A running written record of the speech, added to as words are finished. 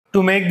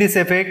To make this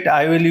effect,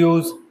 I will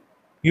use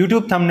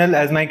YouTube thumbnail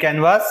as my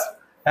canvas.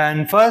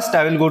 And first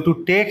I will go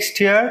to text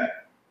here.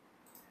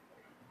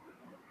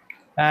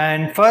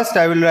 And first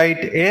I will write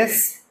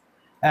S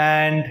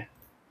and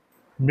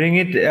bring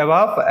it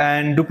above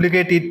and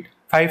duplicate it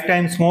 5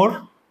 times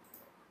more,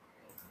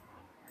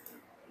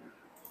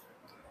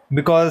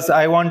 because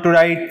I want to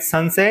write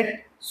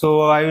sunset.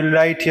 So I will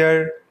write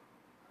here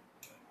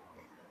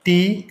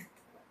T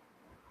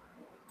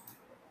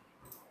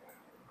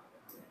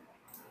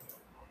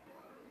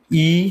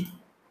E.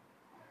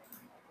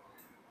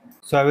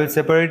 So I will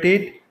separate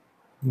it.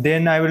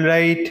 Then I will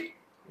write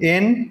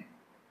N,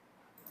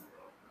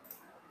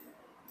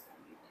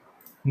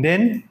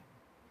 then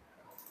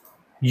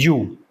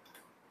U.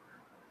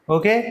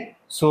 Okay,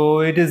 so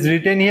it is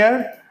written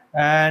here,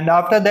 and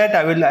after that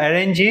I will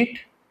arrange it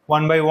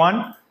one by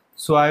one.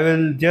 So I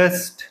will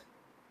just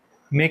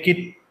make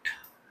it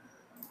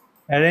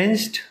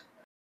arranged.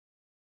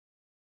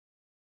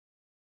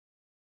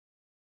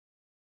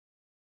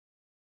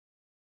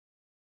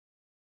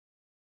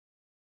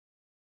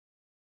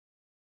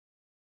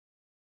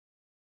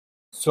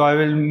 So I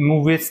will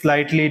move it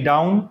slightly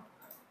down,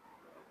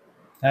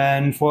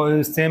 and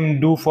for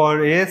same do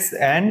for S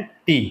and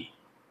T.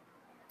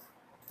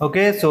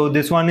 Okay, so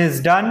this one is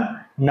done.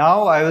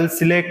 Now I will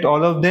select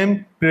all of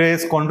them,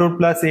 press Ctrl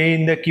plus A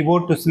in the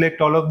keyboard to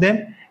select all of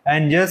them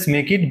and just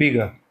make it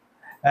bigger.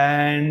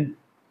 And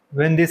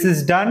when this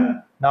is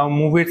done, now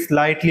move it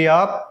slightly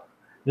up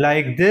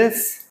like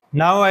this.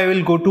 Now I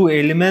will go to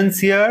elements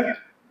here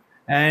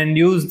and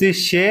use this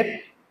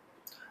shape.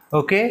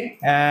 Okay,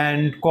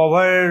 and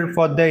cover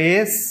for the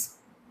S,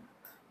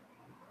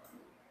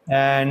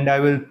 and I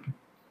will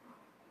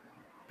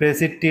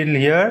press it till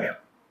here.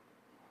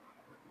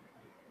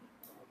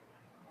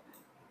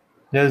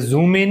 Just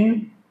zoom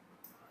in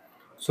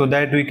so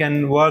that we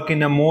can work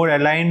in a more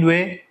aligned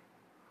way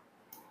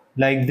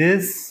like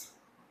this.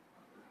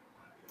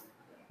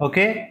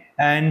 Okay,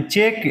 and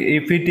check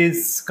if it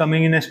is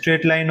coming in a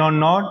straight line or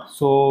not.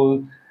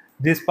 So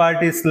this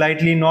part is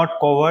slightly not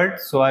covered,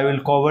 so I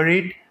will cover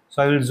it.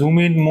 So I will zoom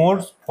in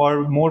more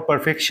for more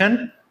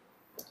perfection.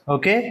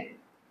 Okay,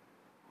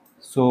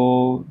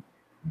 so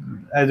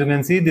as you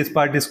can see, this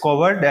part is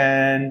covered,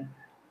 and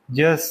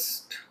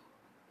just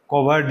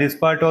cover this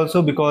part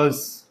also,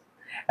 because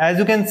as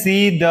you can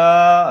see,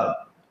 the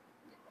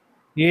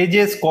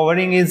edges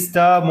covering is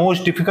the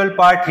most difficult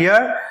part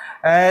here,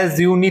 as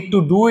you need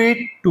to do it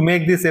to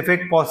make this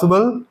effect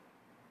possible.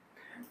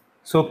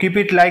 So keep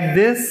it like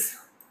this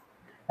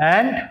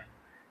and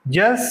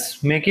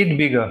just make it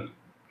bigger.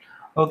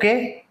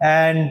 Okay,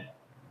 and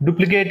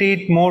duplicate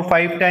it more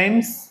 5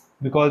 times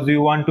because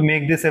you want to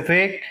make this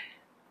effect.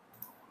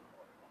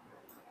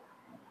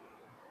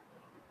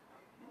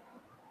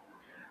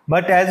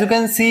 But as you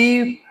can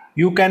see,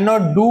 you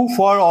cannot do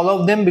for all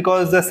of them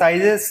because the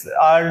sizes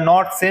are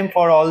not same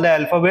for all the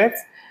alphabets.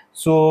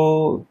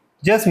 So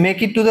just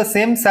make it to the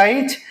same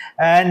size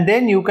and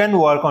then you can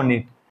work on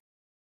it.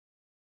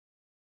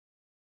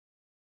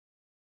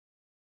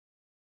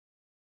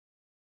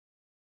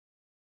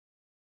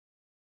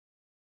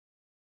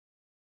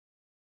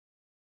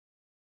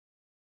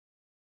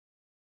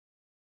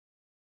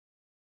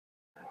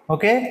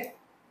 Okay,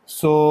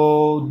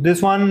 so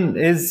this one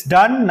is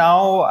done.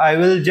 Now I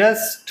will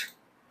just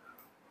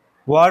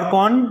work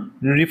on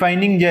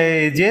refining the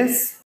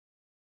edges.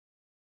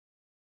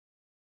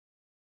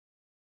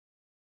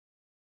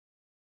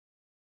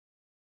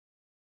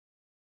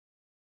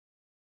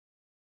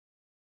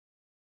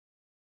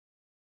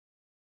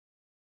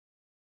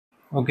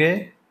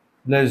 Okay,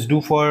 let's do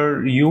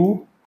for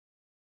you.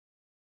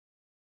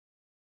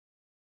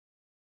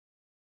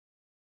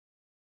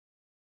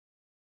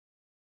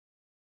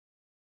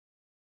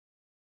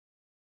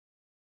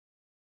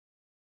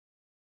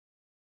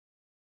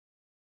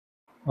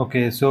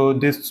 Okay, so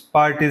this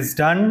part is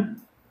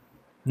done.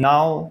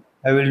 Now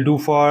I will do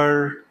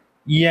for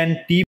E and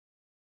T.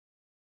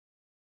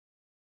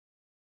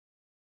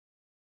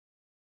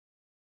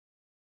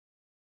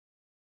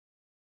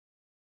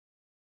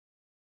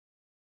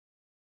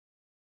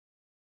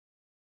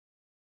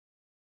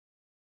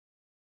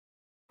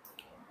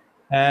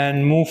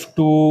 And move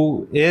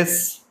to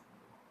S,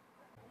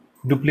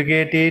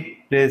 duplicate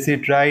it, place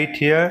it right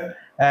here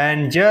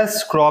and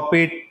just crop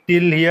it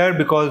till here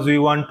because we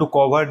want to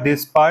cover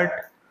this part,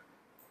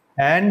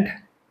 and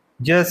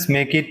just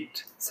make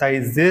it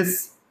size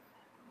this.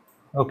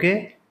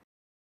 Okay,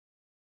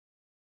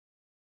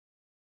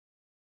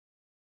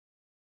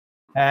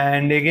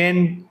 and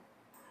again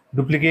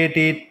duplicate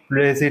it,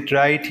 place it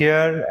right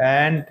here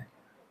and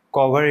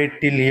cover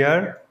it till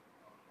here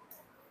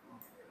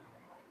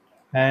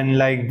and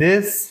like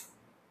this,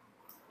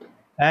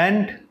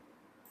 and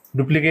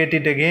duplicate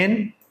it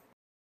again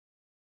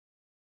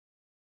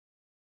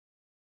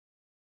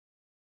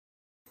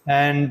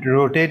and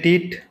rotate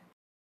it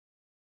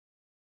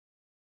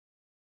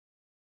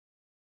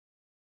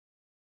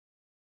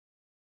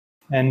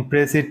and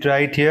press it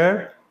right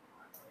here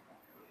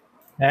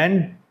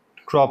and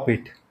crop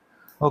it.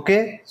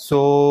 Okay,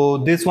 so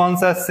these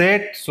ones are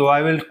set, so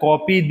I will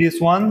copy this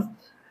one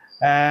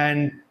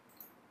and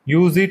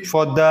use it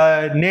for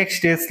the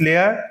next test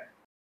layer.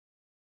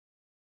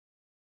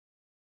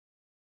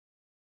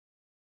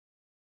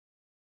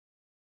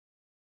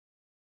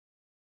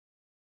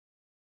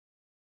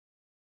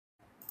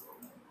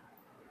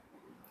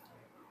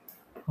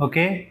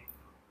 Okay,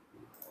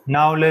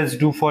 now let's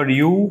do for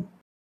you.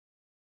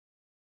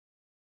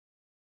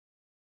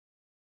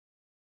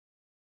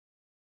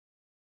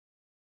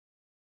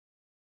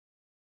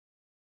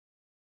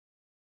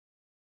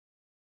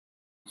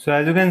 So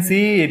as you can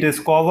see, it is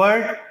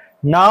covered.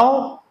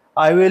 Now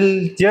I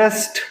will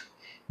just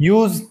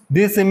use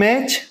this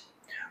image,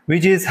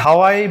 which is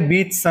Hawaii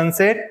beach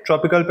sunset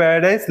tropical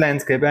paradise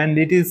landscape, and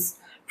it is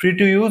free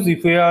to use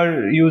if we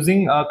are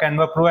using a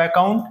Canva Pro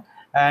account.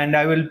 And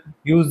I will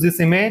use this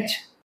image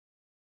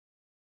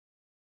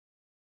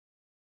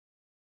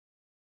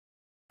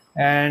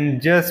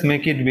and just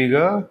make it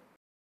bigger.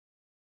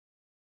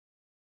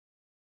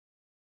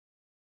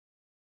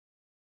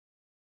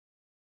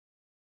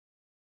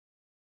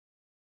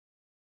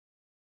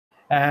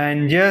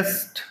 And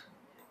just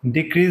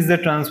decrease the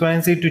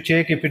transparency to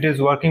check if it is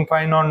working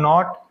fine or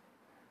not.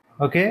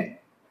 Okay,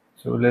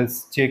 so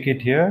let's check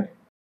it here.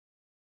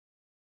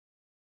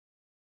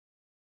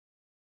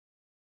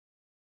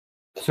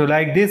 So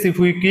like this, if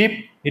we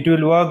keep, it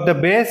will work the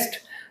best.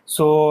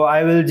 So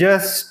I will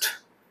just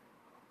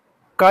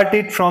cut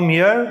it from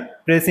here,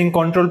 pressing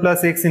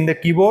Ctrl+X in the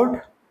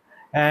keyboard,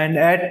 and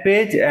add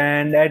page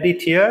and add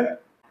it here.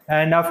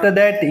 And after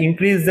that,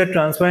 increase the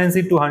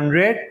transparency to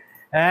 100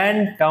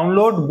 and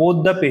download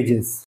both the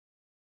pages.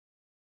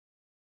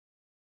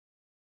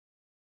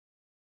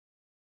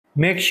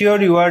 Make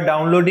sure you are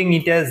downloading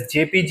it as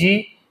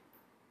JPG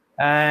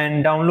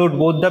and download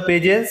both the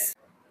pages.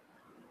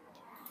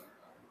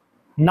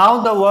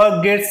 Now the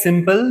work gets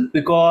simple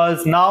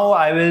because now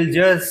I will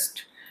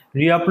just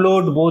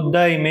re-upload both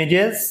the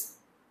images.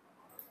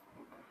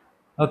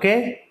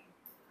 Okay,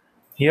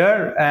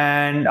 here,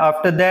 and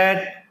after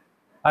that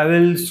I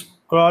will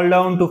scroll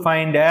down to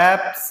find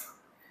apps.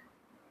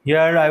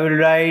 Here I will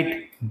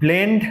write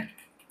blend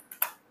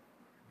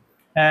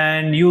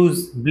and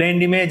use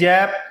blend image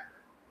app,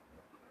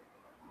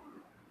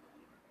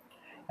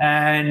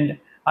 and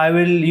I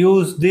will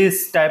use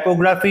this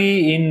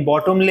typography in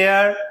bottom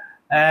layer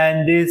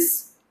and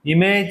this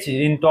image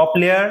in top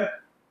layer.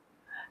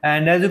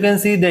 And as you can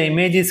see, the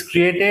image is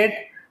created,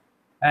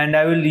 and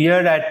I will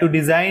here add to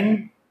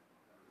design.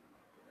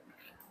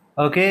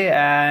 Okay,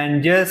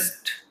 and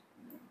just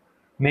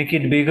make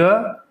it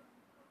bigger.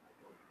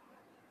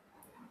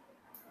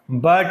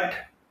 But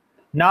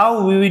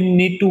now we will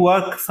need to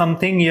work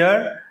something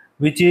here,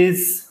 which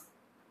is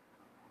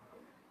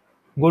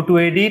go to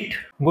edit,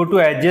 go to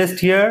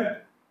adjust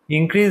here,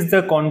 increase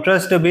the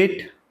contrast a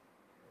bit.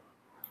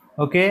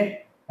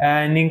 Okay,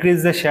 and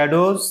increase the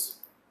shadows,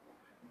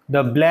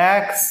 the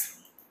blacks,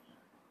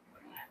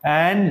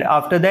 and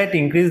after that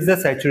increase the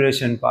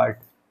saturation part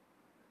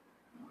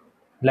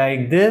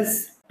like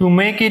this. To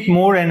make it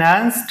more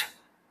enhanced,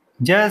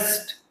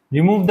 just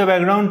remove the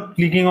background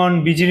clicking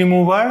on BG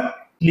remover,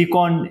 click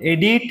on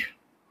edit,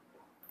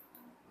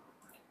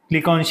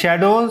 click on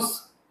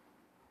shadows,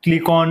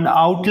 click on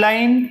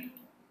outline,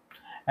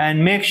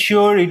 and make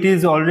sure it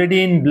is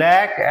already in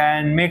black,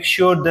 and make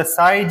sure the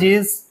size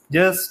is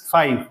just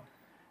 5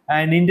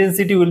 and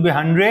intensity will be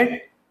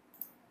 100.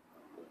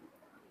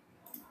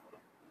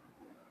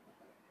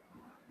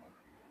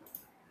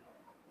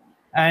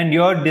 And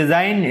your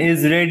design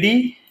is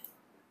ready,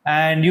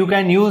 and you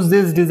can use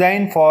this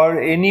design for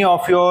any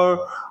of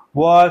your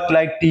work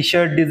like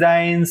t-shirt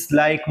designs,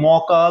 like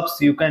mock-ups.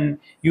 You can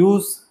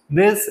use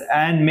this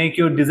and make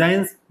your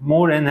designs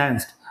more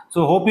enhanced.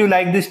 So hope you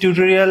like this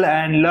tutorial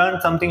and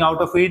learn something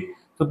out of it.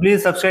 So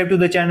please subscribe to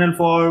the channel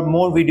for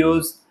more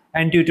videos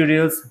and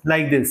tutorials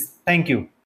like this. Thank you.